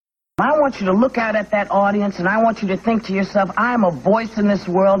I want you to look out at that audience, and I want you to think to yourself, I am a voice in this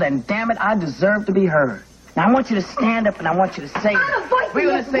world, and damn it, I deserve to be heard. Now, I want you to stand up, and I want you to say it. We're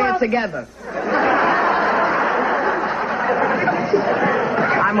going to say it together.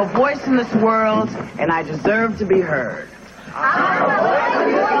 I'm a voice in this world, and I deserve to be heard. I'm a voice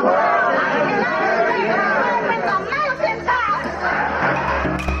in this world, and I deserve to be heard. With the mountain top.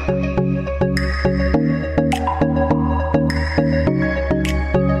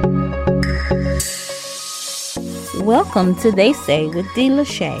 Welcome to They Say with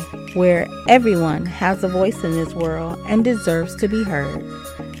LeShay, where everyone has a voice in this world and deserves to be heard.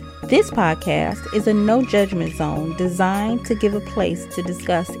 This podcast is a no judgment zone designed to give a place to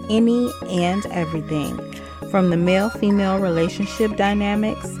discuss any and everything, from the male-female relationship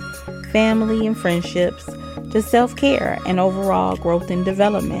dynamics, family and friendships, to self-care and overall growth and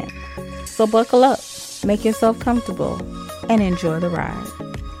development. So buckle up, make yourself comfortable, and enjoy the ride.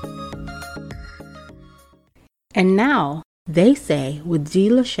 And now, They Say with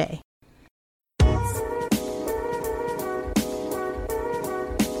LeShay.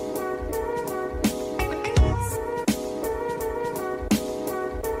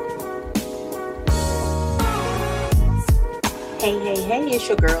 Hey, it's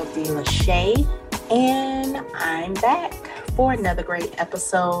your girl LeShay, and I'm back for another great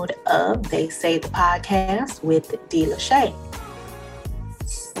episode of They Say the podcast with LeShay.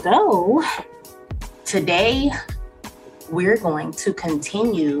 So, today, we're going to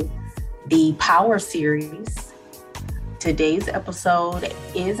continue the Power series. Today's episode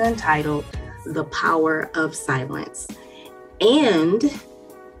is entitled The Power of Silence. And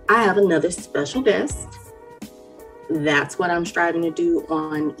I have another special guest. That's what I'm striving to do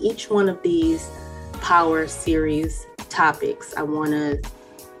on each one of these Power series topics. I want to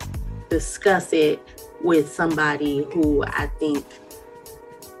discuss it with somebody who I think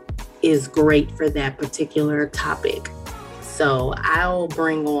is great for that particular topic. So I'll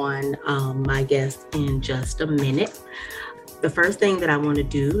bring on my guest in just a minute. The first thing that I want to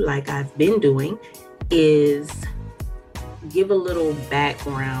do, like I've been doing, is give a little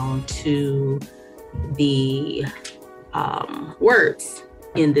background to the words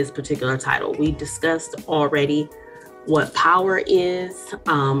in this particular title. We discussed already what power is.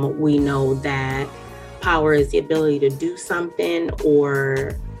 We know that power is the ability to do something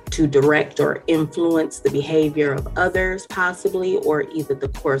or to direct or influence the behavior of others, possibly, or either the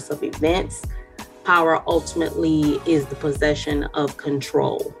course of events. Power ultimately is the possession of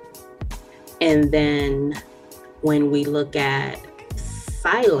control. And then when we look at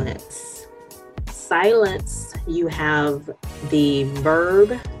silence, you have the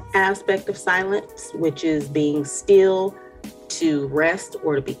verb aspect of silence, which is being still, to rest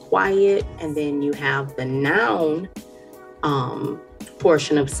or to be quiet. And then you have the noun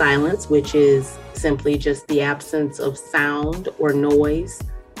portion of silence, which is simply just the absence of sound or noise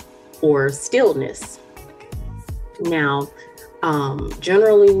or stillness. Now,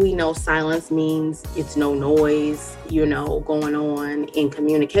 generally we know silence means it's no noise, going on in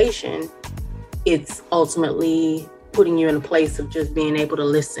communication. It's ultimately putting you in a place of just being able to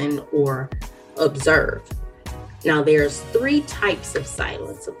listen or observe. Now, there's 3 types of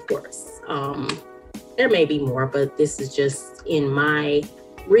silence, of course. There may be more, but this is just in my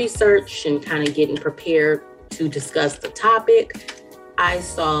research and kind of getting prepared to discuss the topic. I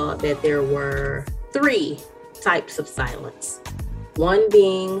saw that there were 3 types of silence. One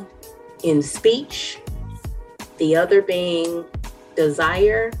being in speech, the other being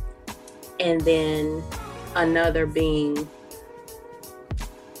desire, and then another being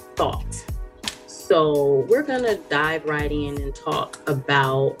thought. So we're going to dive right in and talk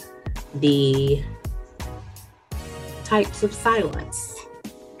about the types of silence.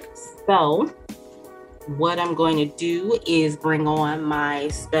 So what I'm going to do is bring on my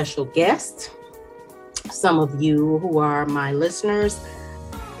special guest. Some of you who are my listeners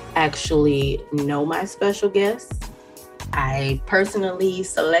actually know my special guest. I personally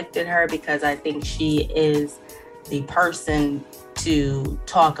selected her because I think she is the person to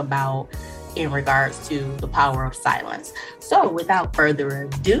talk about in regards to the power of silence. So without further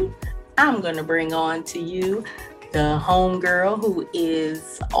ado, I'm going to bring on to you the homegirl who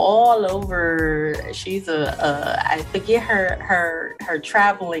is all over. She's I forget her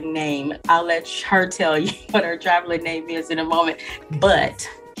traveling name. I'll let her tell you what her traveling name is in a moment. But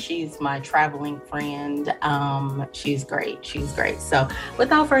she's my traveling friend. She's great. So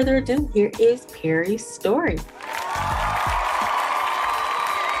without further ado, here is Perri Storey.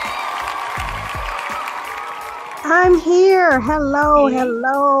 I'm here. Hello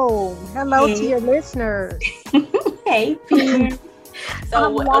Hey. to your listeners. Hey, Perri.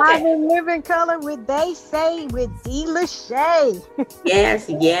 I'm live in living color with They Say with LeShay. Yes.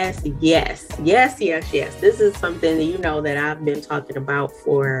 This is something that that I've been talking about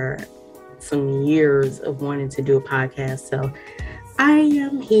for some years of wanting to do a podcast. So I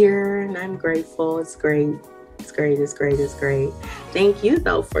am here and I'm grateful. It's great. It's great. Thank you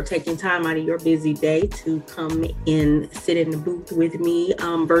though for taking time out of your busy day to come and sit in the booth with me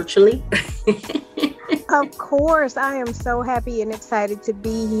virtually. Of course, I am so happy and excited to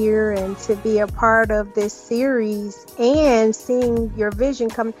be here and to be a part of this series and seeing your vision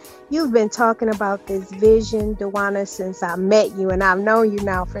come. You've been talking about this vision, Dewana, since I met you, and I've known you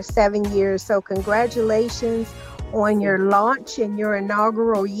now for 7 years. So congratulations on your launch in your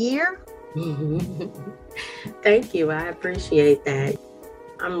inaugural year. Thank you. I appreciate that.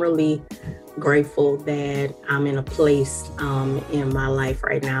 I'm really grateful that I'm in a place in my life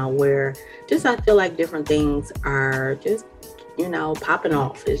right now where I feel like different things are just, popping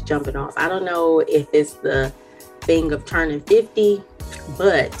off, it's jumping off. I don't know if it's the thing of turning 50,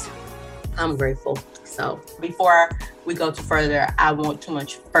 but I'm grateful. So before we go too further, I want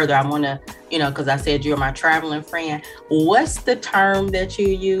to, because I said you're my traveling friend. What's the term that you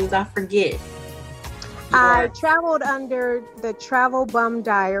use? I forget. I traveled under the Travel Bum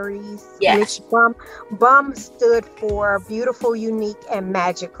Diaries, yes. Which bum stood for beautiful, unique, and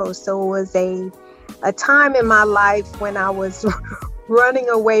magical. So it was a time in my life when I was running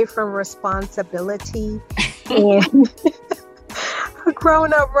away from responsibility and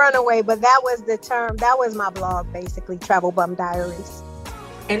grown up runaway. But that was the term. That was my blog, basically, Travel Bum Diaries.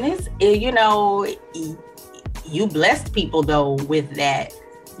 And it's, you blessed people though with that.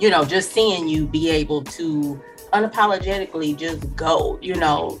 Just seeing you be able to unapologetically just go,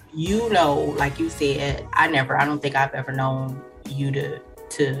 like you said, I don't think I've ever known you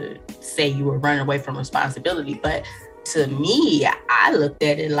to say you were running away from responsibility. But to me, I looked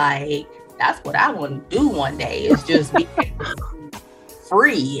at it like, that's what I want to do one day, is just be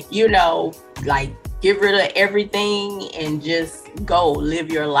free, like get rid of everything and just go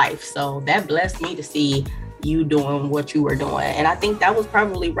live your life. So that blessed me to see you doing what you were doing. And I think that was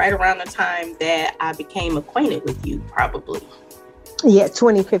probably right around the time that I became acquainted with you, probably. Yeah,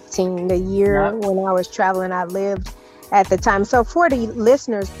 2015, the year when I was traveling, I lived at the time. So for the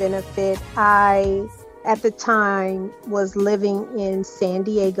listeners' benefit, I, at the time, was living in San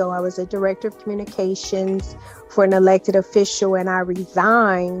Diego. I was a director of communications for an elected official, and I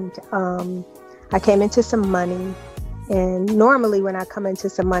resigned. I came into some money. And normally when I come into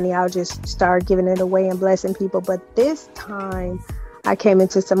some money, I'll just start giving it away and blessing people. But this time I came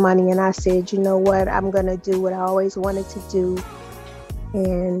into some money and I said, you know what, I'm going to do what I always wanted to do.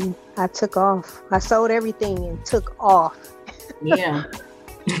 And I took off. I sold everything and took off. Yeah.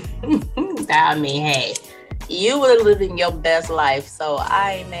 I mean, hey, you were living your best life. So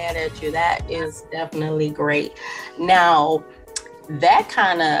I ain't mad at you. That is definitely great. Now, that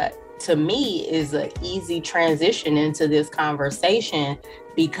kind of, to me, is an easy transition into this conversation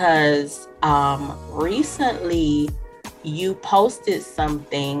because recently you posted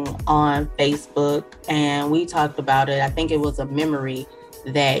something on Facebook and we talked about it. I think it was a memory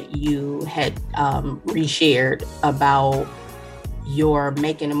that you had reshared about your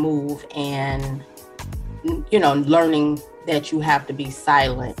making a move and, learning that you have to be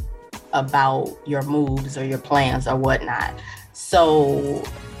silent about your moves or your plans or whatnot. So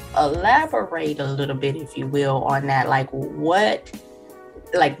elaborate a little bit, if you will, on that.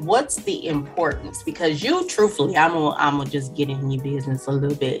 What's the importance? Because you, truthfully, I'm gonna just get in your business a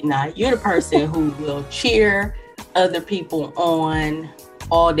little bit. Now, you're the person who will cheer other people on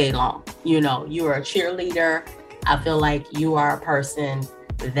all day long. You're a cheerleader. I feel like you are a person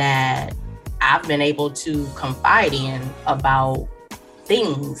that I've been able to confide in about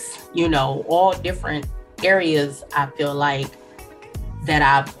things, all different areas. I feel like that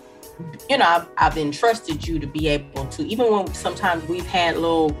I've entrusted you to be able to, even when sometimes we've had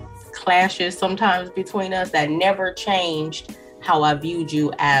little clashes sometimes between us, that never changed how I viewed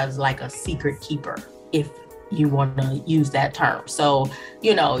you as like a secret keeper, if you want to use that term. So,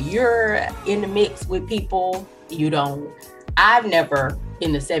 you're in the mix with people. I've never,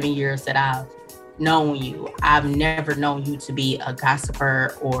 in the 7 years that I've known you, I've never known you to be a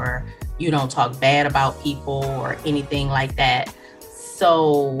gossiper, or you don't talk bad about people or anything like that.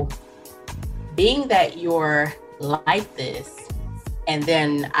 So being that you're like this, and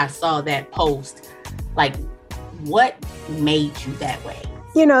then I saw that post, like, what made you that way?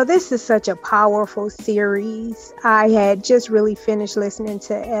 This is such a powerful series. I had just really finished listening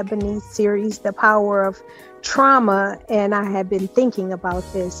to Ebony's series, The Power of Trauma, and I had been thinking about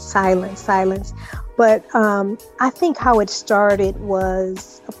this silence. But I think how it started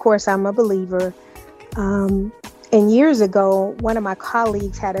was, of course, I'm a believer. And years ago, one of my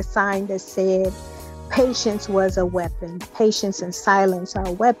colleagues had a sign that said, patience was a weapon. Patience and silence are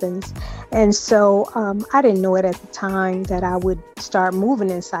weapons. And so I didn't know it at the time that I would start moving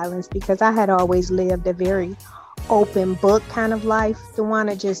in silence, because I had always lived a very open book kind of life. Don't want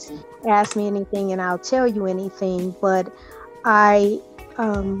to just ask me anything and I'll tell you anything. But I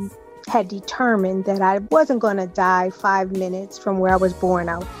had determined that I wasn't going to die 5 minutes from where I was born.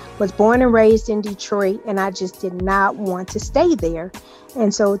 I was born and raised in Detroit, and I just did not want to stay there.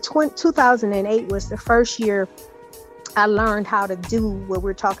 And so 2008 was the first year I learned how to do what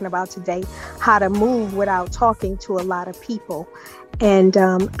we're talking about today, how to move without talking to a lot of people. And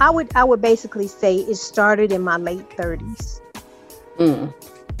I would basically say it started in my late 30s.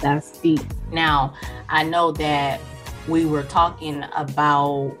 That's deep. Now, I know that we were talking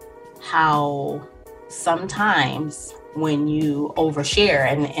about how sometimes when you overshare,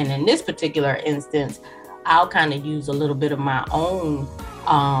 and in this particular instance, I'll kind of use a little bit of my own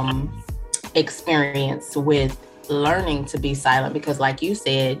experience with learning to be silent, because like you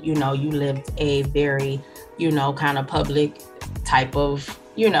said, you lived a very, kind of public type of,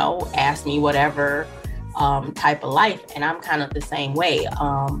 ask me whatever type of life. And I'm kind of the same way.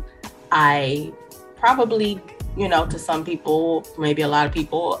 I probably, to some people, maybe a lot of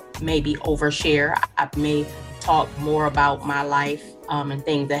people, maybe overshare. I may talk more about my life and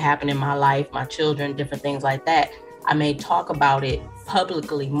things that happen in my life, my children, different things like that. I may talk about it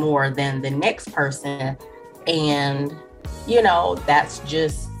publicly more than the next person. And, that's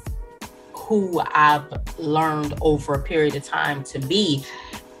just who I've learned over a period of time to be.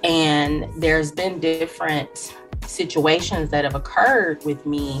 And there's been different situations that have occurred with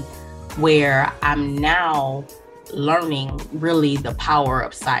me where I'm now learning really the power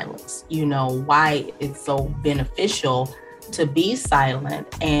of silence, why it's so beneficial to be silent.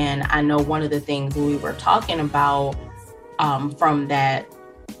 And I know one of the things we were talking about from that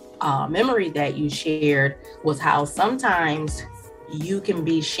memory that you shared was how sometimes you can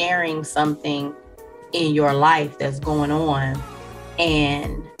be sharing something in your life that's going on,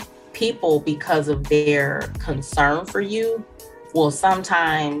 and people, because of their concern for you, will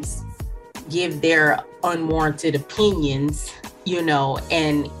sometimes give their unwarranted opinions,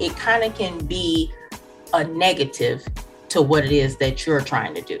 and it kind of can be a negative to what it is that you're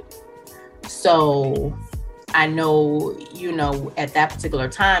trying to do. So I know, at that particular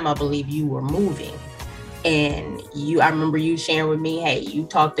time, I believe you were moving, and I remember you sharing with me, hey, you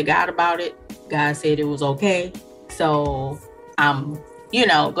talked to God about it. God said it was okay. So I'm,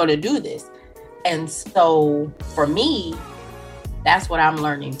 going to do this. And so for me, that's what I'm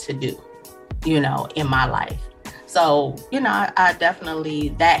learning to do, in my life. So, I definitely,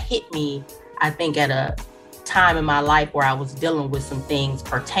 that hit me, I think, at a time in my life where I was dealing with some things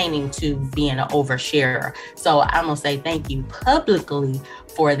pertaining to being an oversharer. So I'm going to say thank you publicly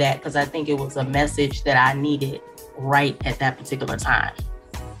for that, because I think it was a message that I needed right at that particular time.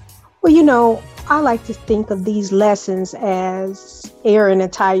 Well, I like to think of these lessons as air in a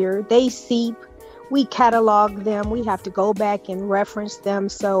tire. They seep. We catalog them. We have to go back and reference them.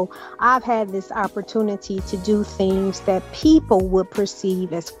 So I've had this opportunity to do things that people would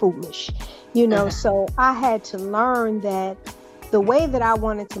perceive as foolish, so I had to learn that the way that I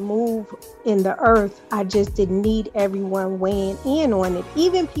wanted to move in the earth, I just didn't need everyone weighing in on it.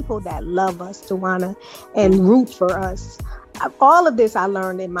 Even people that love us to wanna and root for us. All of this I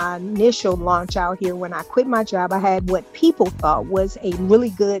learned in my initial launch out here. When I quit my job, I had what people thought was a really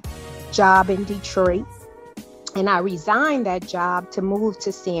good job in Detroit, and I resigned that job to move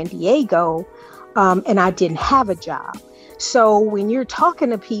to San Diego, and I didn't have a job. So when you're talking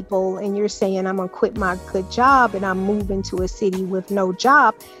to people and you're saying, I'm gonna quit my good job and I'm moving to a city with no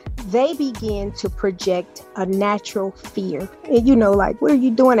job, they begin to project a natural fear. And, like, what are you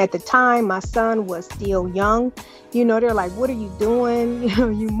doing? At the time, my son was still young. They're like, what are you doing?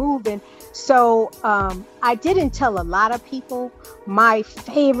 You moving. So I didn't tell a lot of people. My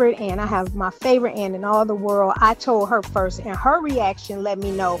favorite aunt, I have my favorite aunt in all the world. I told her first, and her reaction let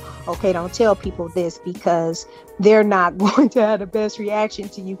me know, okay, don't tell people this, because they're not going to have the best reaction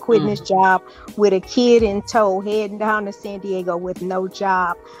to you quitting this job with a kid in tow, heading down to San Diego with no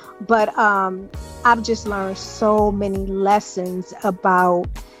job. But I've just learned so many lessons about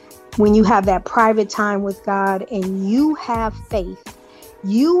when you have that private time with God and you have faith.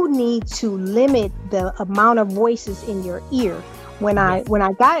 You need to limit the amount of voices in your ear. When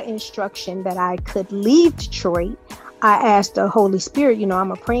I got instruction that I could leave Detroit, I asked the Holy Spirit,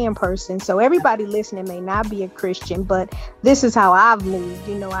 I'm a praying person. So everybody listening may not be a Christian, but this is how I've moved.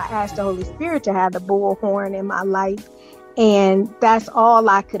 I asked the Holy Spirit to have the bullhorn in my life. And that's all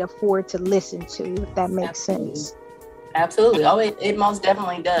I could afford to listen to, if that makes sense. Absolutely. Oh, it most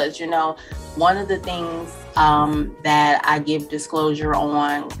definitely does. One of the things that I give disclosure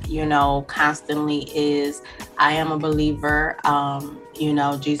on, constantly is I am a believer.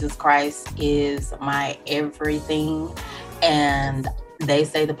 Jesus Christ is my everything. And they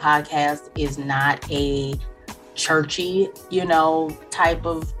say the podcast is not a churchy, type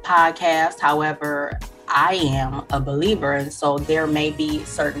of podcast. However, I am a believer. And so there may be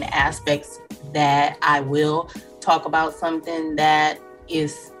certain aspects that I will talk about something that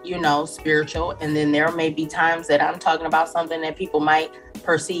is, spiritual. And then there may be times that I'm talking about something that people might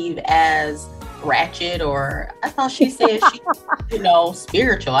perceive as ratchet, or I thought she said she,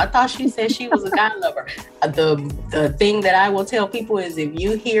 spiritual. I thought she said she was a God lover. The thing that I will tell people is, if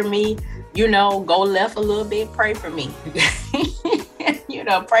you hear me, go left a little bit, pray for me.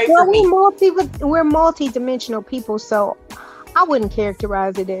 Pray for me. We're multi-dimensional people, so I wouldn't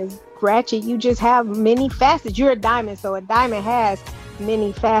characterize it as ratchet. You just have many facets. You're a diamond, so a diamond has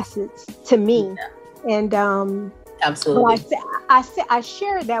many facets to me. Yeah. And absolutely. I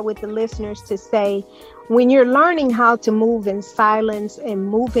share that with the listeners to say, when you're learning how to move in silence and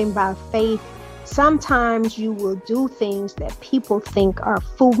moving by faith, sometimes you will do things that people think are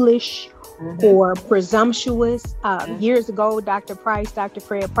foolish or presumptuous. Years ago, Dr. Fred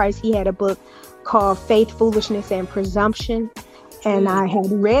Price, he had a book called Faith, Foolishness, and Presumption. And I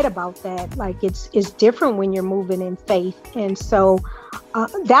had read about that. Like, it's different when you're moving in faith. And so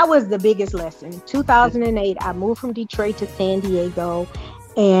that was the biggest lesson. 2008, I moved from Detroit to San Diego.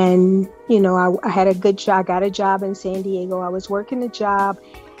 And, I had a good job. I got a job in San Diego. I was working a job.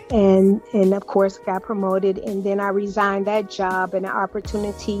 And of course, got promoted. And then I resigned that job, and an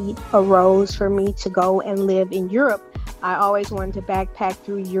opportunity arose for me to go and live in Europe. I always wanted to backpack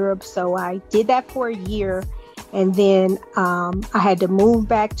through Europe. So I did that for a year. And then I had to move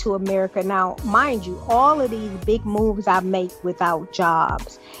back to America. Now, mind you, all of these big moves I make without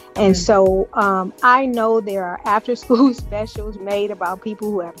jobs. And so I know there are after school specials made about people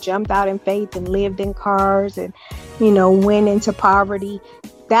who have jumped out in faith and lived in cars and, went into poverty.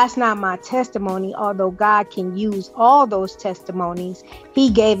 That's not my testimony, although God can use all those testimonies. He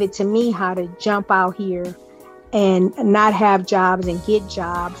gave it to me how to jump out here and not have jobs and get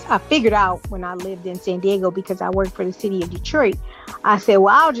jobs. I figured out when I lived in San Diego, because I worked for the city of Detroit, I said,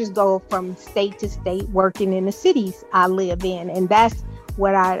 well, I'll just go from state to state working in the cities I live in. And that's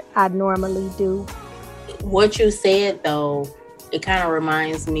what I normally do. What you said, though, it kind of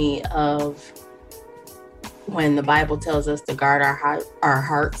reminds me of when the Bible tells us to guard our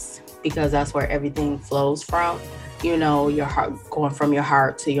hearts, because that's where everything flows from. Your heart, going from your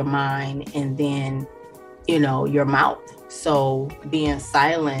heart to your mind, and then your mouth. So being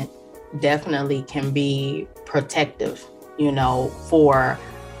silent definitely can be protective, for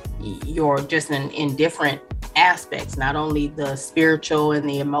your, just in different aspects, not only the spiritual and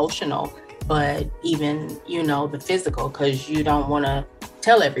the emotional, but even, the physical, because you don't want to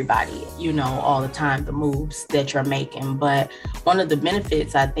tell everybody, all the time the moves that you're making. But one of the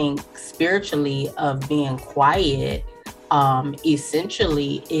benefits, I think, spiritually of being quiet,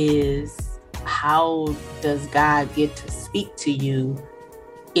 essentially is, how does God get to speak to you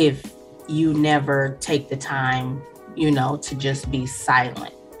if you never take the time, to just be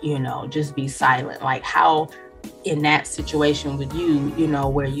silent, just be silent? Like, how in that situation with you,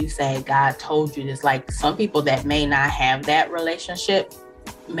 where you say God told you this, like some people that may not have that relationship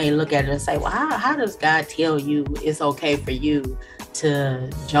may look at it and say, well, how does God tell you it's okay for you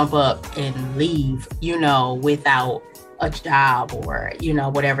to jump up and leave, without a job, or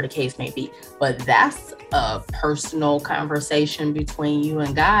whatever the case may be? But that's a personal conversation between you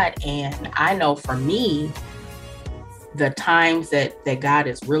and God. And I know for me, the times that God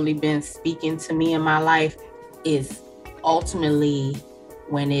has really been speaking to me in my life is ultimately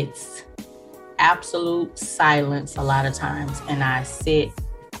when it's absolute silence a lot of times, and I sit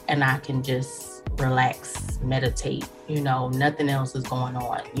and I can just relax, meditate, nothing else is going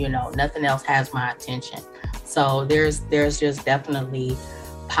on, nothing else has my attention. So there's just definitely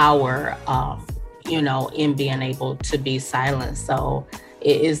power, in being able to be silent. So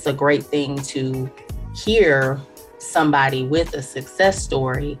it is a great thing to hear somebody with a success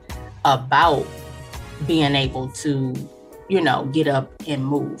story about being able to, get up and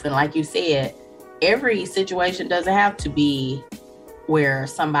move. And like you said, every situation doesn't have to be where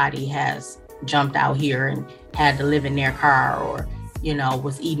somebody has jumped out here and had to live in their car, or,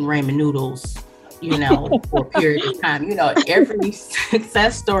 was eating ramen noodles for a period of time. Every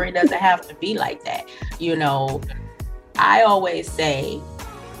success story doesn't have to be like that. I always say,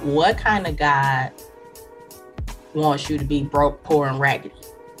 what kind of God wants you to be broke, poor, and raggedy?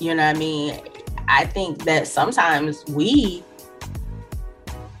 You know what I mean? I think that sometimes we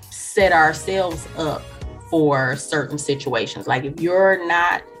set ourselves up for certain situations. Like if you're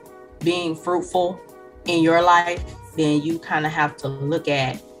not being fruitful in your life, then you kind of have to look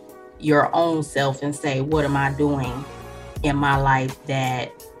at your own self and say, what am I doing in my life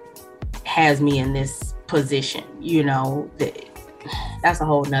that has me in this position? That's a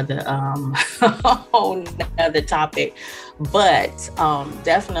whole nother topic. But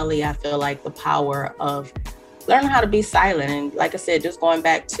definitely I feel like the power of learning how to be silent. And like I said, just going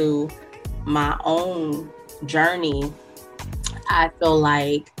back to my own journey, I feel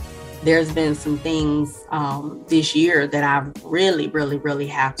like there's been some things this year that I really, really, really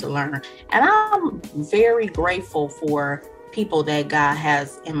have to learn. And I'm very grateful for people that God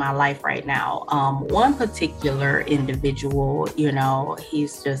has in my life right now. One particular individual,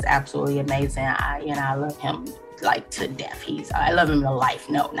 he's just absolutely amazing. I love him like to death. I love him to life.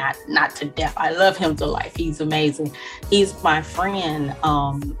 No, not to death. I love him to life. He's amazing. He's my friend,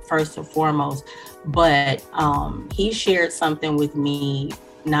 first and foremost. But he shared something with me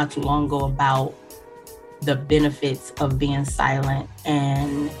not too long ago about the benefits of being silent.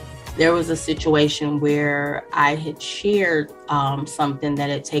 And there was a situation where I had shared something that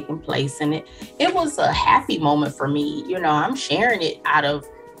had taken place, and it was a happy moment for me. I'm sharing it out of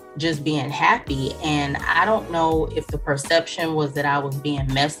just being happy. And I don't know if the perception was that I was being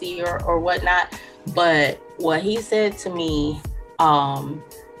messy or whatnot, but what he said to me, and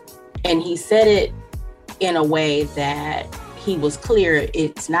he said it in a way that he was clear,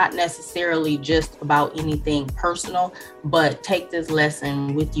 it's not necessarily just about anything personal, but take this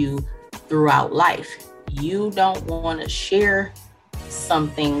lesson with you throughout life. You don't want to share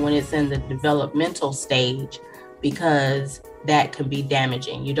something when it's in the developmental stage, because that could be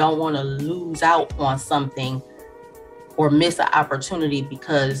damaging. You don't want to lose out on something or miss an opportunity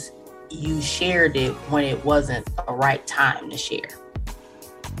because you shared it when it wasn't the right time to share.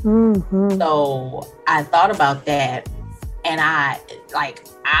 Mm-hmm. So I thought about that, and I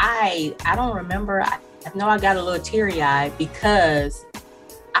don't remember. I know I got a little teary-eyed because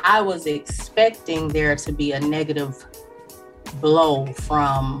I was expecting there to be a negative blow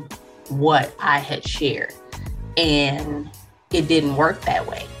from what I had shared, and it didn't work that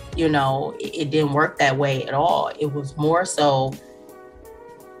way. It didn't work that way at all. It was more so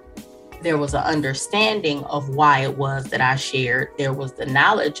there was an understanding of why it was that I shared. There was the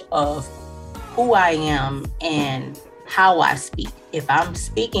knowledge of who I am and how I speak. If I'm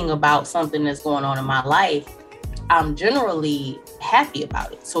speaking about something that's going on in my life, I'm generally happy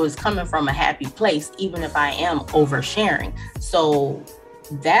about it. So it's coming from a happy place, even if I am oversharing. So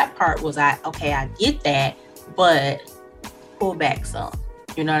that part was, I get that, but pull back some.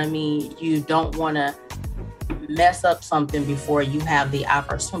 You know what I mean? You don't want to mess up something before you have the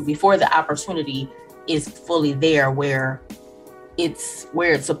opportunity, before the opportunity is fully there where it's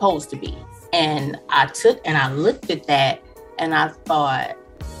supposed to be. And I looked at that and I thought,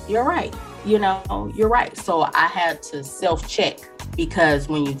 you're right. You're right. So I had to self-check, because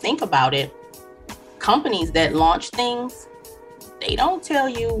when you think about it, companies that launch things, they don't tell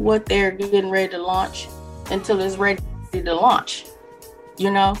you what they're getting ready to launch until it's ready to launch.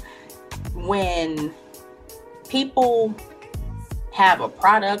 When people have a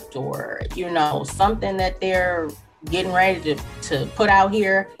product or, something that they're getting ready to put out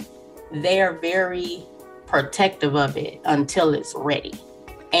here, they're very protective of it until it's ready.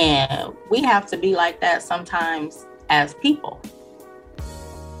 And we have to be like that sometimes as people,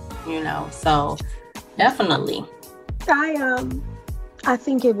 so definitely. I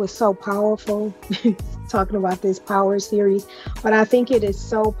think it was so powerful talking about this power series, but I think it is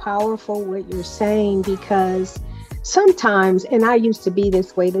so powerful what you're saying, because sometimes, and I used to be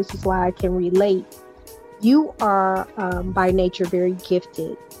this way, this is why I can relate. You are by nature very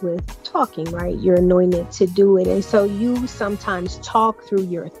gifted with talking, right? You're anointed to do it. And so you sometimes talk through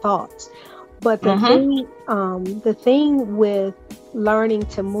your thoughts. But the thing with learning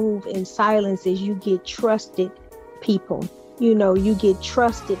to move in silence is you get trusted people. You get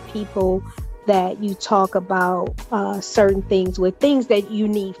trusted people that you talk about certain things with, things that you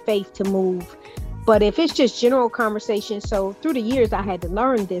need faith to move. But if it's just general conversation, so through the years I had to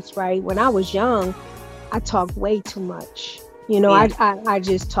learn this, right? When I was young, I talked way too much. I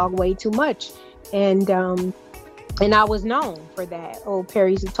just talk way too much. And I was known for that. Oh,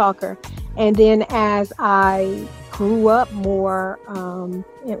 Perry's a talker. And then as I grew up more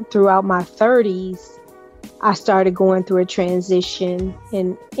throughout my 30s, I started going through a transition,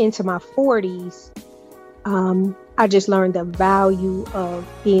 and into my 40s, I just learned the value of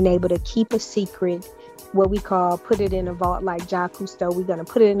being able to keep a secret, what we call put it in a vault, like Jacques Cousteau. We're going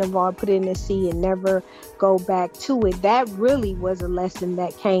to put it in a vault, put it in the sea, and never go back to it. That really was a lesson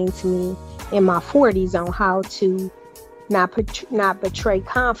that came to me in my 40s on how to not betray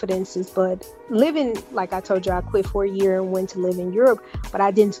confidences, but living, like I told you, I quit for a year and went to live in Europe, but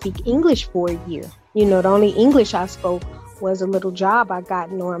I didn't speak English for a year. You know, the only English I spoke was a little job I got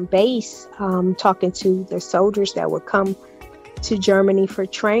on base, talking to the soldiers that would come to Germany for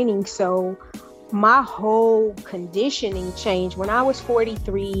training. So my whole conditioning changed when I was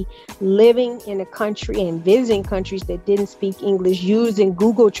 43, living in a country and visiting countries that didn't speak English, using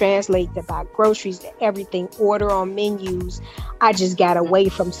Google Translate to buy groceries, to everything, order on menus. I just got away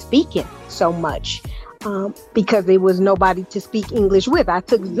from speaking so much because there was nobody to speak English with. I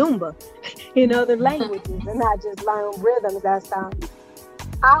took Zumba in other languages and I just learned rhythms.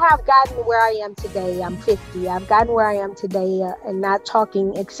 I have gotten where I am today. I'm 50. I've gotten where I am today, and not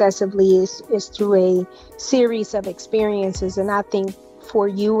talking excessively is through a series of experiences. And I think for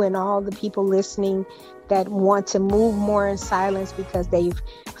you and all the people listening that want to move more in silence because they've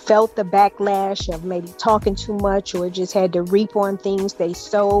felt the backlash of maybe talking too much or just had to reap on things they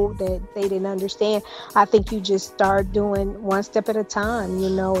sowed that they didn't understand, I think you just start doing one step at a time. You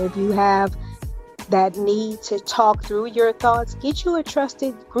know, if you have that need to talk through your thoughts, get you a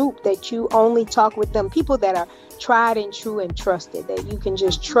trusted group that you only talk with them, people that are tried and true and trusted, that you can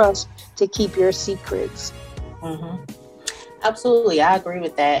just trust to keep your secrets. Mm-hmm. Absolutely, I agree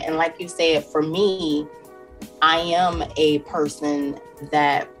with that. And like you said, for me, I am a person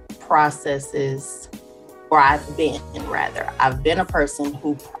that processes, or I've been a person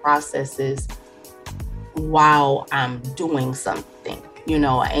who processes while I'm doing something. You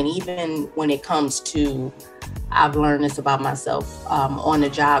know, and even when it comes to, I've learned this about myself on the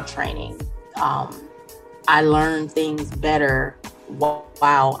job training. I learn things better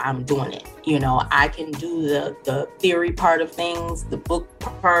while I'm doing it. You know, I can do the theory part of things, the book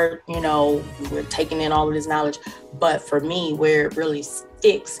part, you know, we're taking in all of this knowledge. But for me, where it really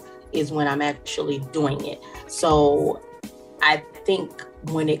sticks is when I'm actually doing it. So I think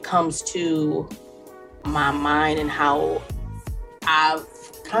when it comes to my mind and how I've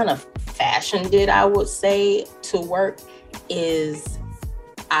kind of fashioned it, I would say, to work, is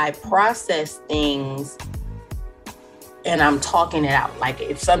I process things and I'm talking it out. Like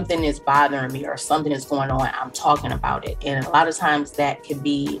if something is bothering me or something is going on, I'm talking about it. And a lot of times that can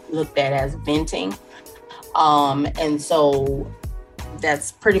be looked at as venting. And so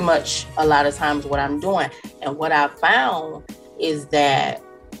that's pretty much a lot of times what I'm doing. And what I found is that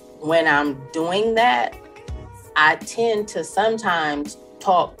when I'm doing that, I tend to sometimes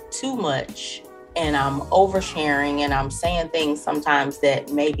talk too much and I'm oversharing and I'm saying things sometimes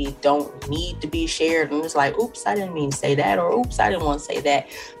that maybe don't need to be shared. And it's like, oops, I didn't mean to say that, or oops, I didn't want to say that.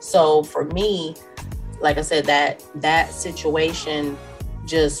 So for me, like I said, that situation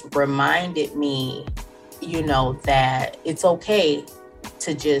just reminded me, you know, that it's okay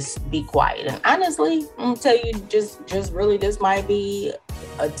to just be quiet. And honestly, I'm gonna tell you, just really, this might be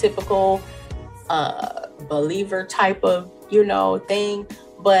a typical believer type of, you know, thing.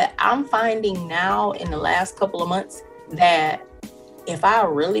 But I'm finding now in the last couple of months that if I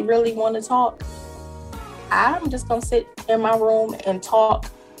really, really want to talk, I'm just going to sit in my room and talk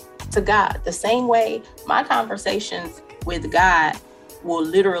to God. The same way my conversations with God will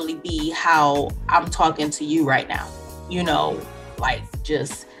literally be how I'm talking to you right now. You know, like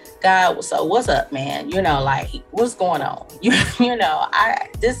just, God, so what's up, man? You know, like, what's going on? You know,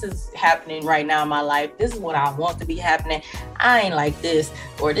 this is happening right now in my life. This is what I want to be happening. I ain't like this,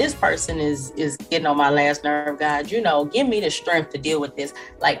 or this person is getting on my last nerve. God, you know, give me the strength to deal with this.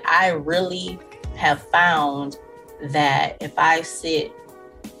 Like, I really have found that if I sit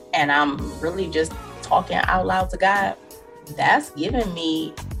and I'm really just talking out loud to God, that's giving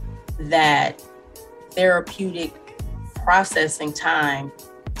me that therapeutic processing time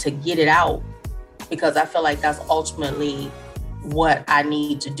to get it out, because I feel like that's ultimately what I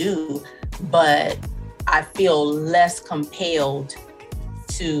need to do. But I feel less compelled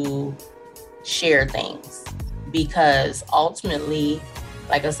to share things, because ultimately,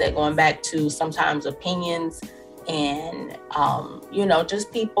 like I said, going back to sometimes opinions and, you know,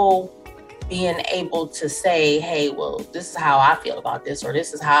 just people being able to say, hey, well, this is how I feel about this, or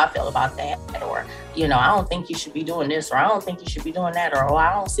this is how I feel about that, or, you know, I don't think you should be doing this, or I don't think you should be doing that, or, oh,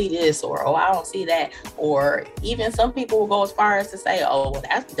 I don't see this, or, oh, I don't see that. Or even some people will go as far as to say, oh, well,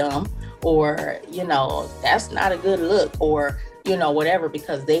 that's dumb, or, that's not a good look, or, whatever,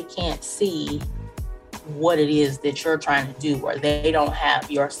 because they can't see what it is that you're trying to do, or they don't have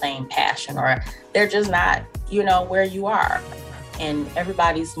your same passion, or they're just not, where you are. And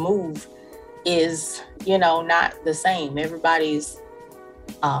everybody's move is, not the same. Everybody's,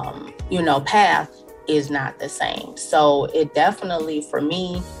 path is not the same. So it definitely, for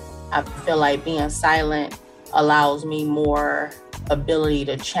me, I feel like being silent allows me more ability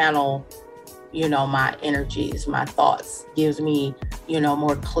to channel, my energies, my thoughts, gives me,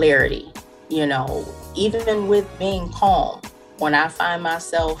 more clarity, even with being calm. When I find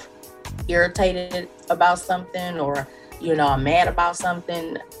myself irritated about something, or, I'm mad about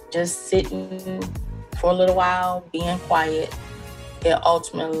something, just sitting for a little while, being quiet, it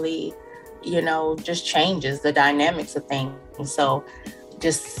ultimately, just changes the dynamics of things. So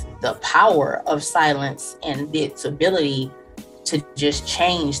just the power of silence and its ability to just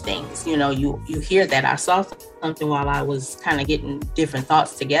change things. You hear that. I saw something while I was kind of getting different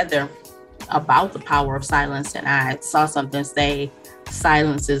thoughts together about the power of silence, and I saw something say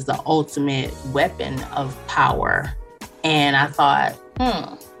silence is the ultimate weapon of power. And I thought,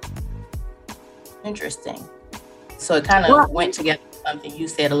 interesting. So it kind of went together with something you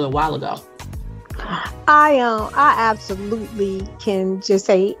said a little while ago. I absolutely can just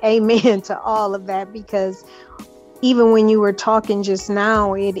say amen to all of that, because even when you were talking just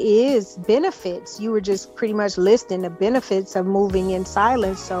now, it is benefits. You were just pretty much listing the benefits of moving in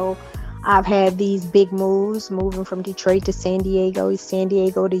silence. So I've had these big moves, moving from Detroit to San Diego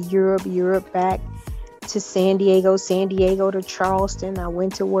to Europe back to San Diego to Charleston. I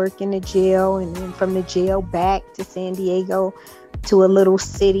went to work in the jail, and then from the jail back to San Diego to a little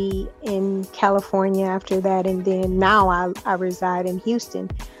city in California after that. And then now I reside in Houston.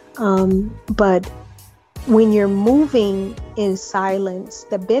 But when you're moving in silence,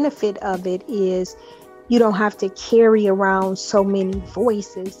 the benefit of it is you don't have to carry around so many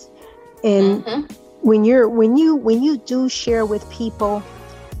voices. And when you do share with people,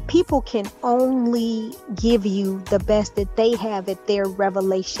 people can only give you the best that they have at their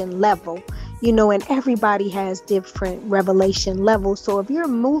revelation level, and everybody has different revelation levels. So if you're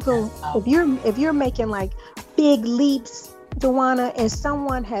moving, if you're making like big leaps, Dewana, and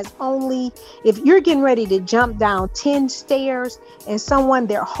someone has if you're getting ready to jump down 10 stairs and someone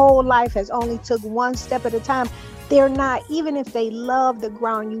their whole life has only took one step at a time, they're not, even if they love the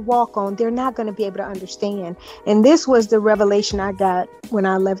ground you walk on, they're not going to be able to understand. And this was the revelation I got when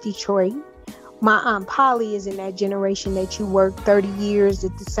I left Detroit. My Aunt Polly is in that generation that you work 30 years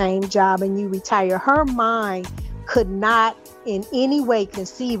at the same job and you retire. Her mind could not in any way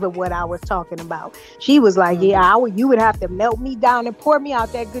conceive of what I was talking about. She was like, you would have to melt me down and pour me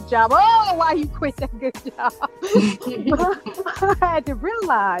out that good job. Oh, why you quit that good job? I had to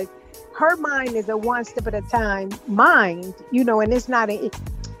realize her mind is a one step at a time mind, and it's not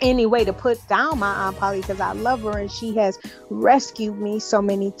any way to put down my Aunt Polly, because I love her and she has rescued me so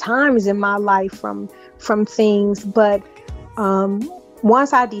many times in my life from things. But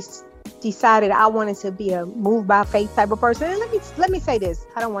once I decided I wanted to be a moved by faith type of person, and let me say this,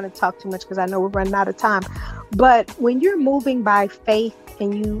 I don't want to talk too much because I know we're running out of time, but when you're moving by faith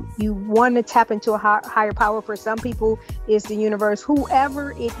and you want to tap into a higher power, for some people it's the universe,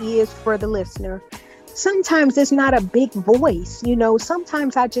 whoever it is for the listener, sometimes it's not a big voice,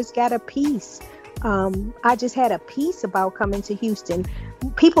 sometimes I just got a peace. I just had a peace about coming to Houston.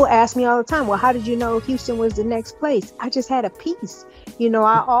 People ask me all the time, well, how did you know Houston was the next place? I just had a peace.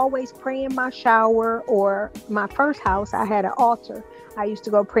 I always pray in my shower, or my first house, I had an altar. I used to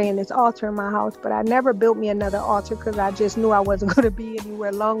go pray in this altar in my house, but I never built me another altar because I just knew I wasn't going to be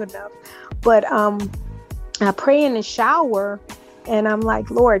anywhere long enough. But I pray in the shower and I'm like,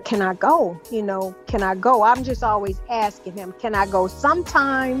 Lord, can I go? Can I go? I'm just always asking him, can I go?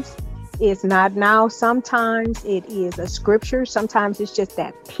 Sometimes it's not now. Sometimes it is a scripture. Sometimes it's just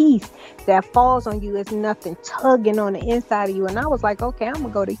that peace that falls on you. It's nothing tugging on the inside of you. And I was like, okay, I'm going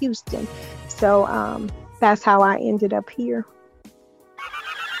to go to Houston. So that's how I ended up here.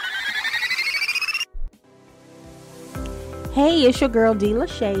 Hey, it's your girl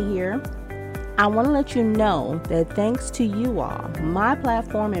LeShay here. I want to let you know that thanks to you all, my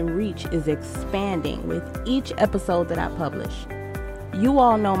platform and reach is expanding with each episode that I publish. You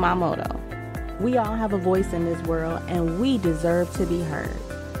all know my motto. We all have a voice in this world and we deserve to be heard.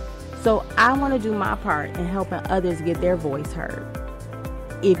 So I want to do my part in helping others get their voice heard.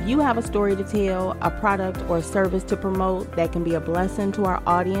 If you have a story to tell, a product or service to promote that can be a blessing to our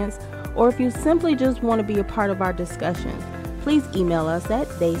audience, or if you simply just want to be a part of our discussion, please email us at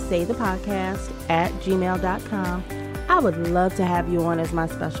theysaythepodcast@gmail.com. I would love to have you on as my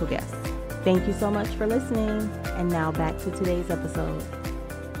special guest. Thank you so much for listening. And now back to today's episode.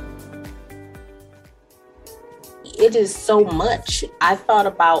 It is so much. I thought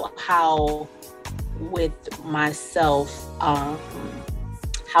about how with myself,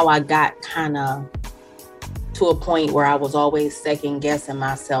 how I got kind of to a point where I was always second guessing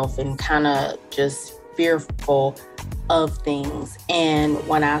myself and kind of just fearful of things. And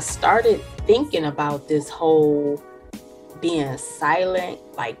when I started thinking about this whole being silent,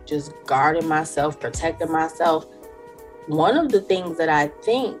 like just guarding myself, protecting myself, one of the things that I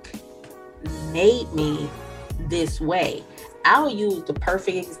think made me this way, I'll use the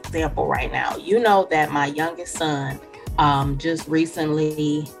perfect example right now. You know that my youngest son just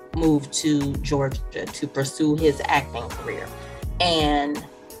recently moved to Georgia to pursue his acting career. And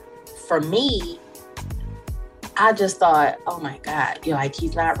for me, I just thought, oh my God, like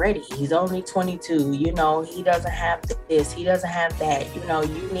he's not ready. He's only 22, he doesn't have this, he doesn't have that,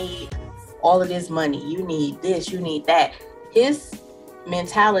 you need all of this money, you need this, you need that. His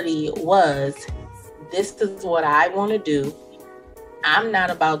mentality was, this is what I want to do. I'm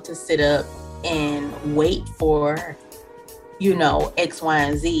not about to sit up and wait for, X, Y,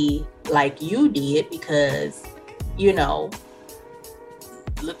 and Z like you did, because,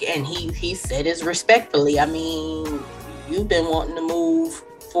 look, and he said this respectfully. I mean, you've been wanting to move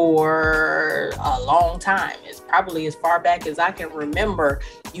for a long time. It's probably as far back as I can remember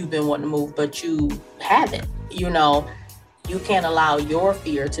you've been wanting to move, but you haven't. You can't allow your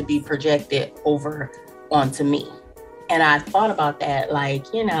fear to be projected over onto me. And I thought about that, like,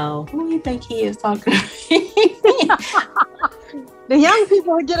 who do you think he is talking to me? The young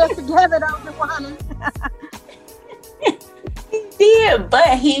people would get us together, don't they, Juana? He did,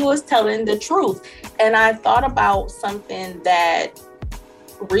 but he was telling the truth. And I thought about something that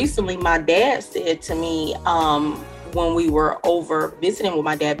recently my dad said to me when we were over visiting with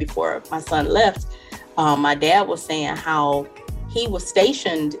my dad before my son left. My dad was saying how he was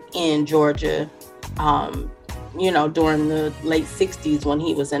stationed in Georgia, during the late 60s when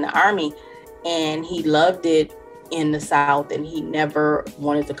he was in the Army, and he loved it in the South and he never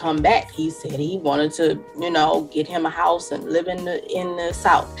wanted to come back. He said he wanted to, get him a house and live in the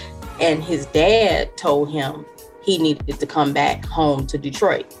South. And his dad told him he needed to come back home to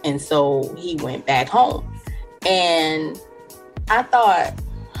Detroit. And so he went back home. And I thought,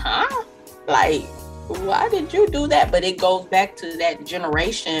 like, why did you do that? But it goes back to that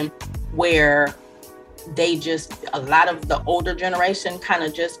generation where a lot of the older generation kind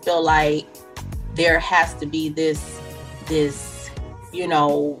of just feel like there has to be this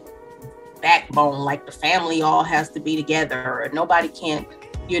backbone, like the family all has to be together, or nobody can't,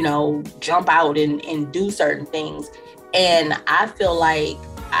 jump out and do certain things. And I feel like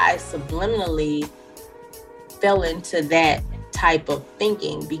I subliminally fell into that type of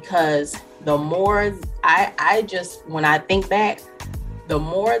thinking, because the more when I think back, the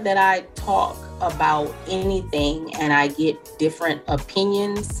more that I talk about anything and I get different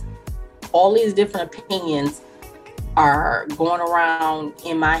opinions, all these different opinions are going around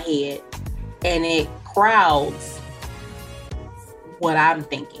in my head, and it crowds what I'm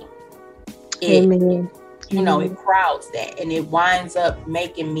thinking. Amen. It crowds that, and it winds up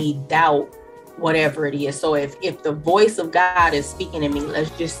making me doubt whatever it is. So if the voice of God is speaking to me,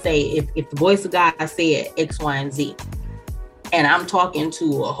 let's just say if the voice of God said X, Y, and Z, and I'm talking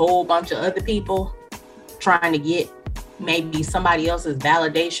to a whole bunch of other people trying to get maybe somebody else's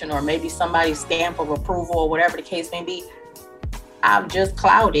validation or maybe somebody's stamp of approval or whatever the case may be, I've just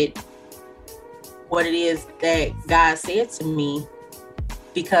clouded what it is that God said to me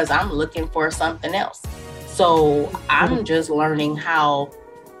because I'm looking for something else. So I'm just learning how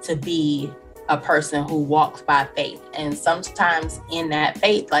to be a person who walks by faith. And sometimes in that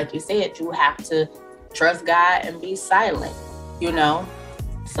faith, like you said, you have to trust God and be silent,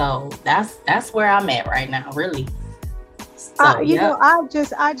 So that's where I'm at right now, really. So,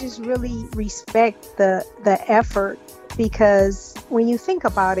 I just really respect the effort, because when you think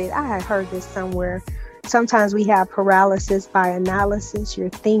about it, I had heard this somewhere. Sometimes we have paralysis by analysis. You're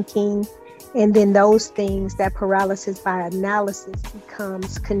thinking, and then those things, that paralysis by analysis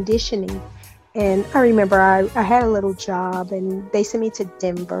becomes conditioning. And I remember I had a little job, and they sent me to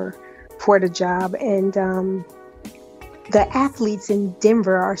Denver for the job, and the athletes in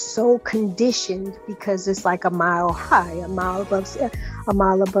Denver are so conditioned because it's like a mile high, a mile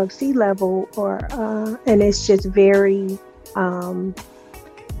above sea level, and it's just very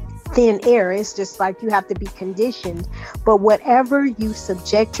thin air. It's just like you have to be conditioned. But whatever you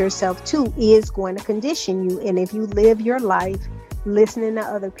subject yourself to is going to condition you. And if you live your life listening to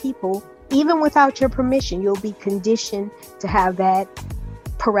other people, even without your permission, you'll be conditioned to have that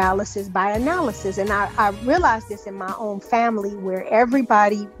paralysis by analysis. And I realized this in my own family, where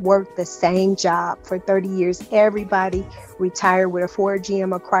everybody worked the same job for 30 years. Everybody retired with a Ford,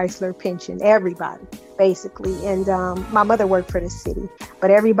 GM, or Chrysler pension. Everybody, basically. And my mother worked for the city, but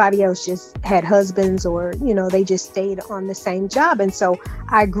everybody else just had husbands, or, they just stayed on the same job. And so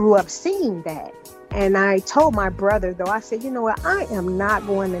I grew up seeing that. And I told my brother, though, I said, you know what, I am not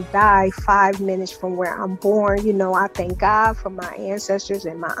going to die 5 minutes from where I'm born. I thank God for my ancestors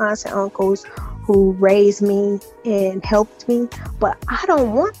and my aunts and uncles who raised me and helped me. But I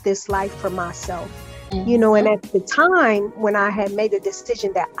don't want this life for myself. Mm-hmm. And at the time when I had made the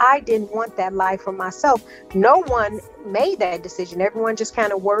decision that I didn't want that life for myself, no one made that decision. Everyone just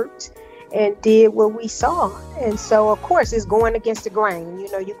kind of worked and did what we saw. And so, of course, it's going against the grain.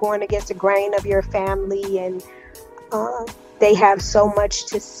 You're going against the grain of your family, and they have so much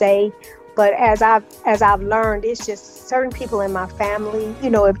to say. But as I've learned, it's just certain people in my family.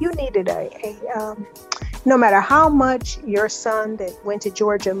 If you needed no matter how much your son that went to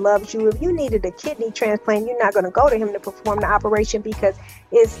Georgia loves you, if you needed a kidney transplant, you're not going to go to him to perform the operation, because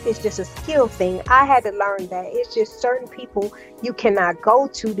it's just a skill thing. I had to learn that. It's just certain people you cannot go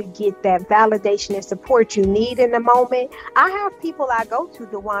to get that validation and support you need in the moment. I have people I go to,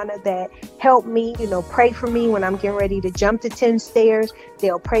 Dewana, that help me, pray for me when I'm getting ready to jump the 10 stairs.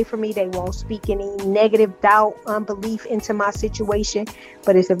 They'll pray for me. They won't speak any negative doubt, unbelief into my situation.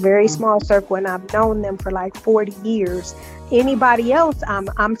 But it's a very small circle, and I've known them for like 40 years. Anybody else,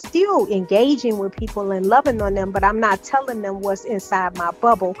 I'm still engaging with people and loving on them, but I'm not telling them what's inside my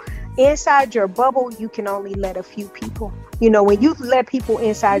bubble. Inside your bubble, you can only let a few people. When you let people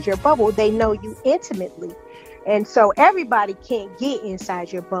inside your bubble, they know you intimately. And so everybody can't get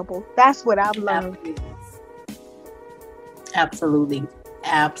inside your bubble. That's what I've learned. Absolutely.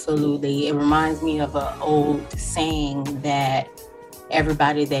 Absolutely. It reminds me of an old saying that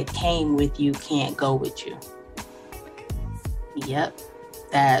everybody that came with you can't go with you. Yep.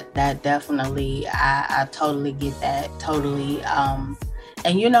 That definitely, I totally get that. Totally. And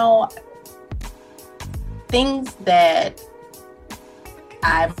things that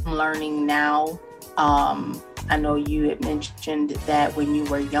I'm learning now, I know you had mentioned that when you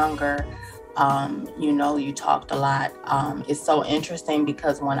were younger, you talked a lot. It's so interesting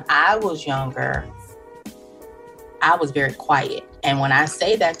because when I was younger, I was very quiet. And when I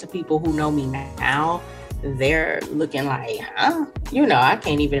say that to people who know me now, they're looking like, huh? I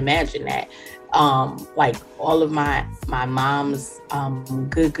can't even imagine that. Like all of my mom's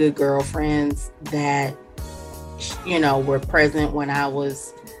good girlfriends that, were present when I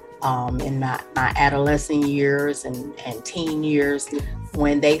was in my adolescent years and teen years.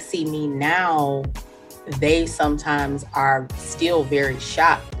 When they see me now, they sometimes are still very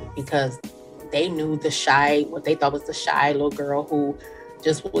shocked because they knew what they thought was the shy little girl who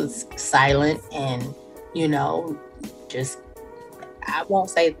just was silent and, I won't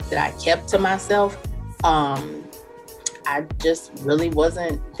say that I kept to myself. I just really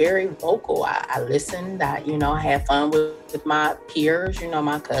wasn't very vocal. I listened. I had fun with my peers,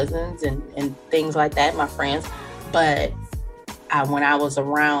 my cousins and things like that, my friends. But when I was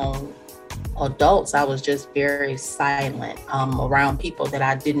around adults, I was just very silent. Around people that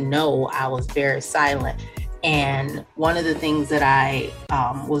I didn't know, I was very silent. And one of the things that I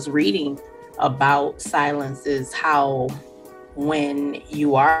was reading about silence is how when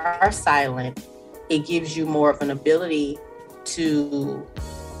you are silent, it gives you more of an ability to,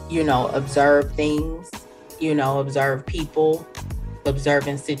 observe things, observe people,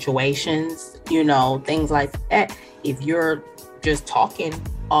 observing situations, things like that. If you're just talking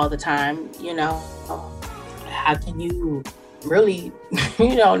all the time, how can you really,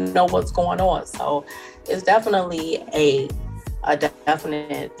 know what's going on? So it's definitely a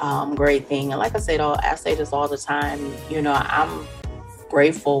definite great thing. And like I said, I say this all the time, I'm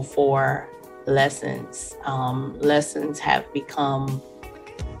grateful for lessons. Lessons have become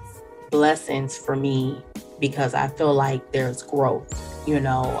blessings for me because I feel like there's growth.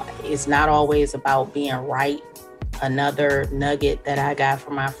 It's not always about being right. Another nugget that I got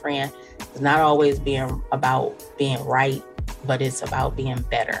from my friend is not always about being right, but it's about being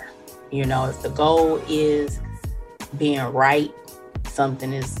better. If the goal is being right,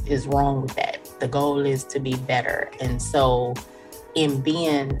 something is wrong with that. The goal is to be better. And so in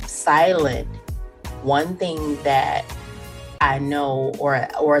being silent, one thing that I know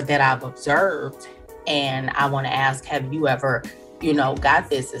or that I've observed, and I want to ask, have you ever, got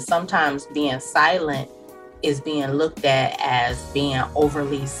this, is sometimes being silent is being looked at as being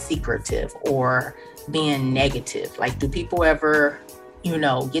overly secretive or being negative. Like, do people ever,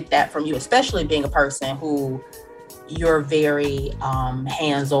 get that from you, especially being a person who, you're very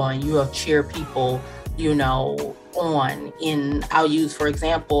hands-on. You'll cheer people, you know, on in, I'll use, for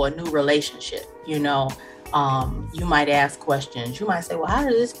example, a new relationship, you know. You might ask questions. You might say, well, how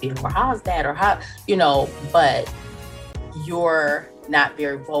does this feel? Or how's that? Or how, you know, but you're not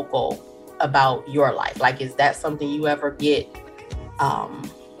very vocal about your life. Like, is that something you ever get,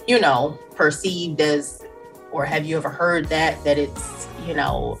 you know, perceived as, or have you ever heard that it's, you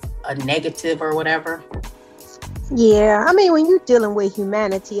know, a negative or whatever? Yeah, I mean, when you're dealing with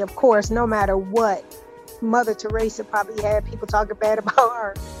humanity, of course, no matter what, Mother Teresa probably had people talking bad about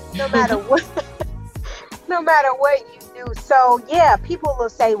her. No matter what, no matter what you do. So yeah, people will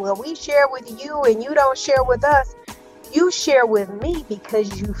say, well, we share with you and you don't share with us. You share with me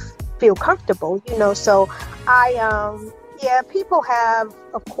because you feel comfortable, you know. So yeah, people have,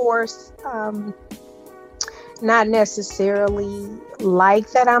 of course, not necessarily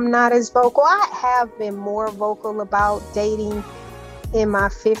like that I'm not as vocal. I have been more vocal about dating in my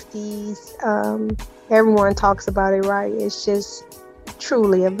 50s. Everyone talks about it, right? It's just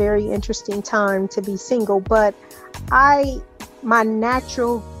truly a very interesting time to be single. But my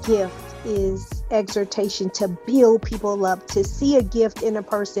natural gift is exhortation, to build people up, to see a gift in a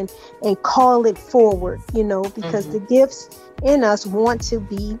person and call it forward, you know, because the gifts in us want to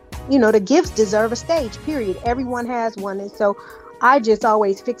be, you know, the gifts deserve a stage, period. Everyone has one. And so I just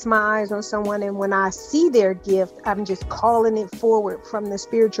always fix my eyes on someone, and when I see their gift, I'm just calling it forward from the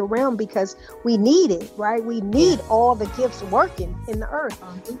spiritual realm, because we need it, right? We need all the gifts working in the earth.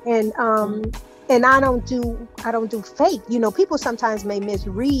 And I don't do fake. You know, people sometimes may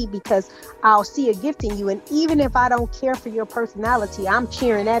misread, because I'll see a gift in you, and even if I don't care for your personality, I'm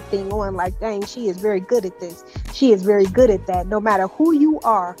cheering that thing on, like, dang, she is very good at this. She is very good at that. No matter who you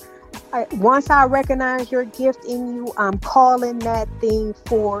are, once I recognize your gift in you, I'm calling that thing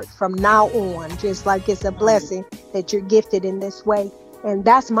forward from now on, just like it's a blessing that you're gifted in this way. And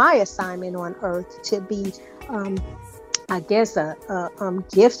that's my assignment on earth, to be, I guess, a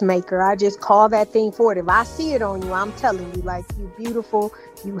gift maker. I just call that thing forward. If I see it on you, I'm telling you, like, you're beautiful.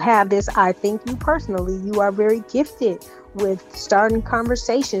 You have this. I think you personally, you are very gifted with starting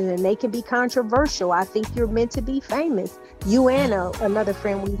conversations, and they can be controversial. I think you're meant to be famous. You and another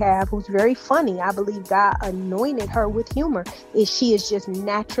friend we have who's very funny. I believe God anointed her with humor. She is just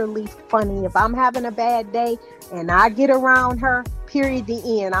naturally funny. If I'm having a bad day and I get around her, period,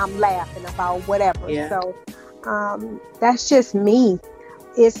 the end, I'm laughing about whatever. Yeah. So that's just me.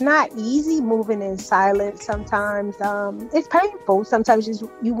 It's not easy moving in silence. Sometimes it's painful. Sometimes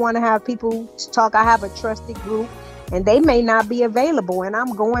you want to have people to talk. I have a trusted group, and they may not be available, and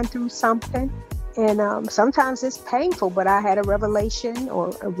I'm going through something. And sometimes it's painful, but I had a revelation,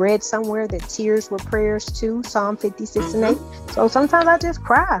 or read somewhere that tears were prayers too, Psalm 56 and 8. So sometimes I just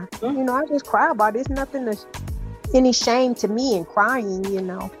cry. You know, I just cry about it. It's nothing any shame to me in crying, you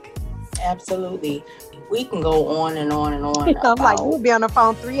know. Absolutely. We can go on and on and on. I'm like, we'll be on the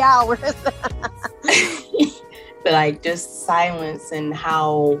phone 3 hours. But like, just silence, and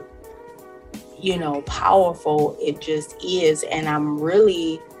how, you know, powerful it just is. And I'm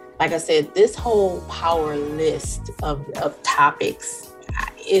really, like I said, this whole power list of topics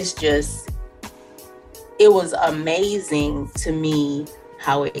is just, it was amazing to me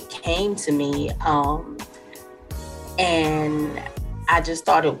how it came to me. And I just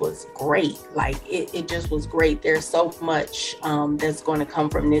thought it was great. Like, it just was great. There's so much that's going to come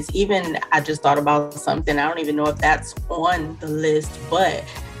from this. Even I just thought about something. I don't even know if that's on the list, but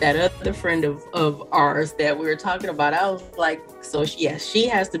that other friend of ours that we were talking about, I was like, so yes, she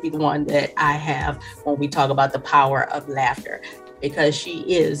has to be the one that I have when we talk about the power of laughter, because she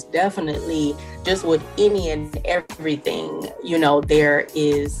is definitely, just with any and everything, you know, there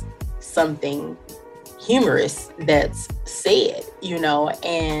is something humorous that's said, you know,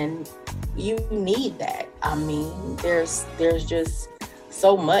 and you need that. I mean, there's just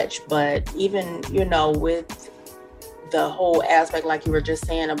so much. But even, you know, with the whole aspect, like you were just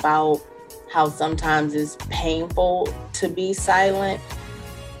saying, about how sometimes it's painful to be silent,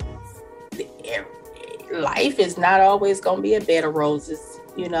 life is not always going to be a bed of roses,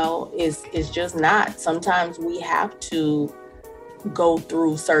 you know. It's just not. Sometimes we have to go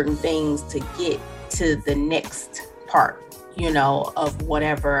through certain things to get to the next part, you know, of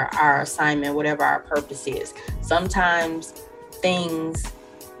whatever our assignment, whatever our purpose is. Sometimes things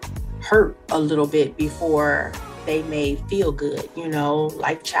hurt a little bit before they may feel good, you know,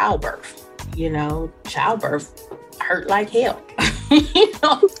 like childbirth. You know, childbirth hurt like hell. You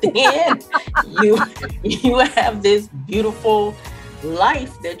know, then you have this beautiful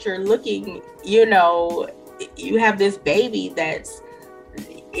life that you're looking, you know, you have this baby that's,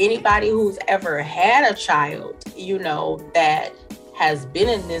 anybody who's ever had a child, that has been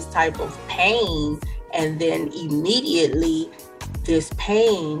in this type of pain, and then immediately this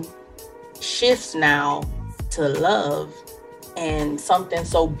pain shifts now to love and something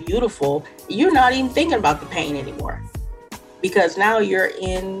so beautiful, you're not even thinking about the pain anymore, because now you're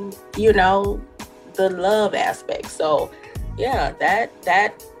in, the love aspect. So yeah, that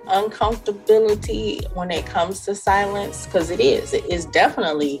uncomfortability when it comes to silence, because it is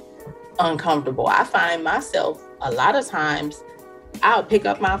definitely uncomfortable. I find myself a lot of times, I'll pick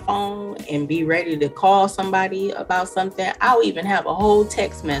up my phone and be ready to call somebody about something. I'll even have a whole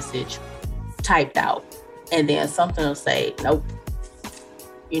text message typed out, and then something will say, nope,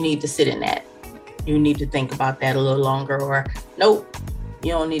 you need to sit in that. You need to think about that a little longer, or nope,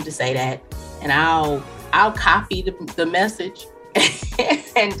 you don't need to say that. And I'll copy the message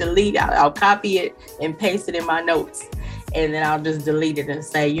and delete it. I'll copy it and paste it in my notes. And then I'll just delete it and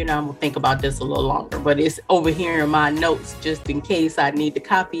say, I'm gonna think about this a little longer, but it's over here in my notes just in case I need to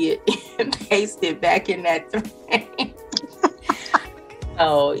copy it and paste it back in that thread.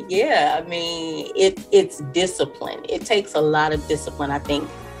 So yeah, I mean, it's discipline. It takes a lot of discipline, I think,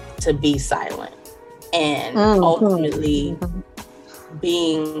 to be silent. And ultimately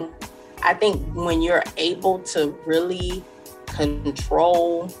I think when you're able to really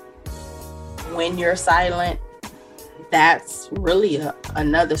control when you're silent, that's really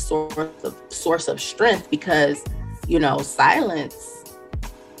another source of strength, because silence,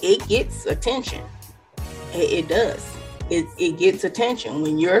 it gets attention. It does. It gets attention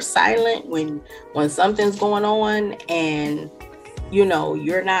when you're silent, when something's going on and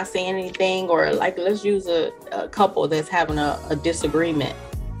you're not saying anything, or like, let's use a couple that's having a disagreement,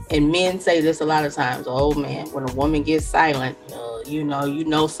 and men say this a lot of times. Oh man, when a woman gets silent, you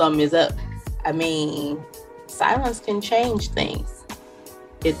know something is up. I mean, silence can change things.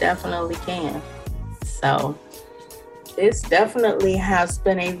 It definitely can. So this definitely has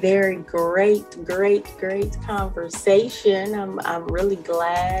been a very great conversation. I'm really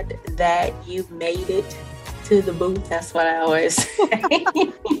glad that you made it to the booth. That's what I always say.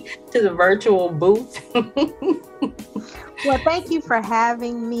 To the virtual booth. Well, thank you for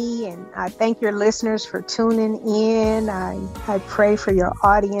having me, and I thank your listeners for tuning in. I pray for your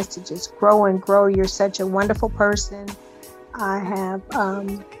audience to just grow and grow. You're such a wonderful person. I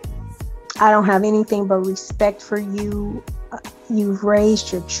don't have anything but respect for you. You've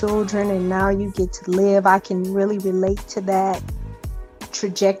raised your children, and now you get to live. I can really relate to that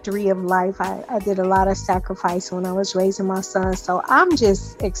trajectory of life. I did a lot of sacrifice when I was raising my son. So I'm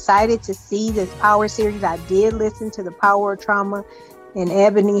just excited to see this Power series. I did listen to the Power of Trauma, and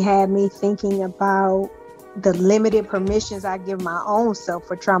Ebony had me thinking about the limited permissions I give my own self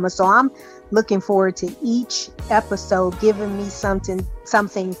for trauma. So I'm looking forward to each episode giving me something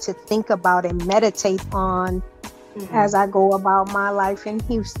to think about and meditate on as I go about my life in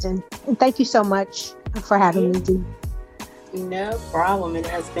Houston. And thank you so much for having me, Dee. No problem. It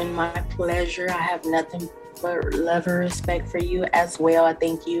has been my pleasure. I have nothing but love and respect for you as well. I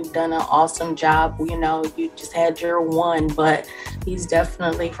think you've done an awesome job. You just had your one, but he's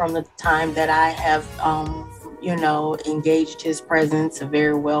definitely, from the time that I have, engaged his presence, a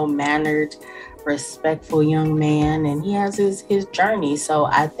very well-mannered, respectful young man, and he has his journey. So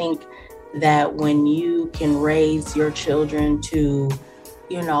I think that when you can raise your children to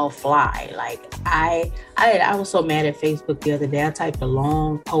fly. Like I was so mad at Facebook the other day. I typed a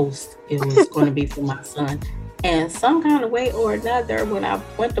long post. It was going to be for my son, and some kind of way or another, when I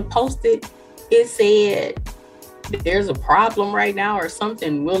went to post it, it said, "There's a problem right now," or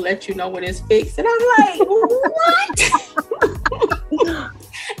something. "We'll let you know when it's fixed." And I'm like, what?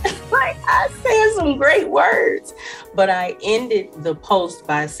 Like, I said some great words, but I ended the post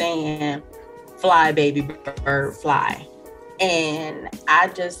by saying, "Fly, baby bird, fly." And I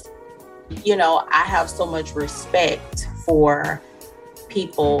just, I have so much respect for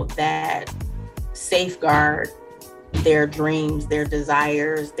people that safeguard their dreams, their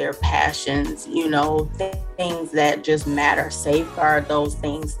desires, their passions, things that just matter. Safeguard those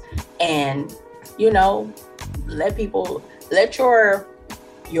things and, let your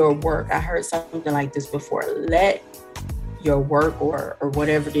work. I heard something like this before. Let your work or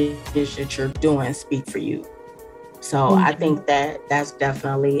whatever it is that you're doing speak for you. So I think that's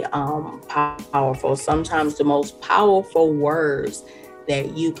definitely powerful. Sometimes the most powerful words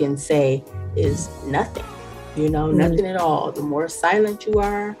that you can say is nothing, nothing at all. The more silent you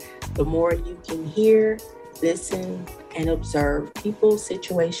are, the more you can hear, listen, and observe people,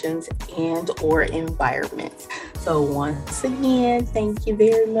 situations, and or environments. So once again, thank you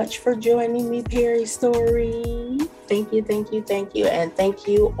very much for joining me, Perri Storey. Thank you, thank you, thank you. And thank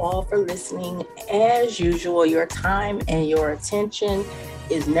you all for listening. As usual, your time and your attention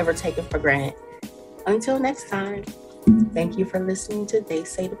is never taken for granted. Until next time, thank you for listening to They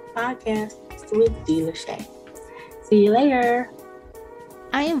Say the Podcast with LeShay. See you later.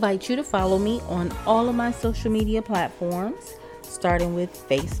 I invite you to follow me on all of my social media platforms, starting with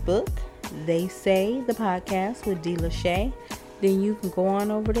Facebook, They Say the Podcast with LeShay. Then you can go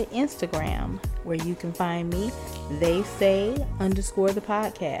on over to Instagram, where you can find me, They Say _the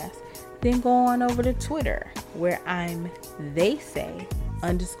podcast. Then go on over to Twitter, where I'm They Say _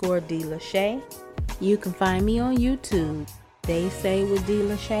 LeShay. You can find me on YouTube, They Say with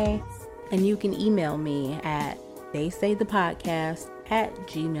LeShay, and you can email me at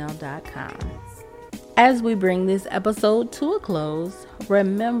theysaythepodcast@gmail.com. As we bring this episode to a close,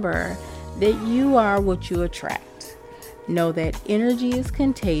 remember that you are what you attract. Know that energy is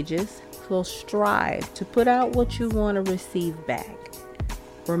contagious, so strive to put out what you want to receive back.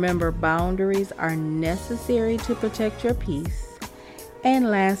 Remember, boundaries are necessary to protect your peace.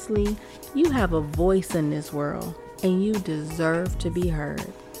 And lastly, you have a voice in this world, and you deserve to be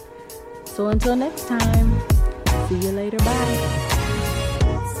heard. So until next time, see you later. Bye.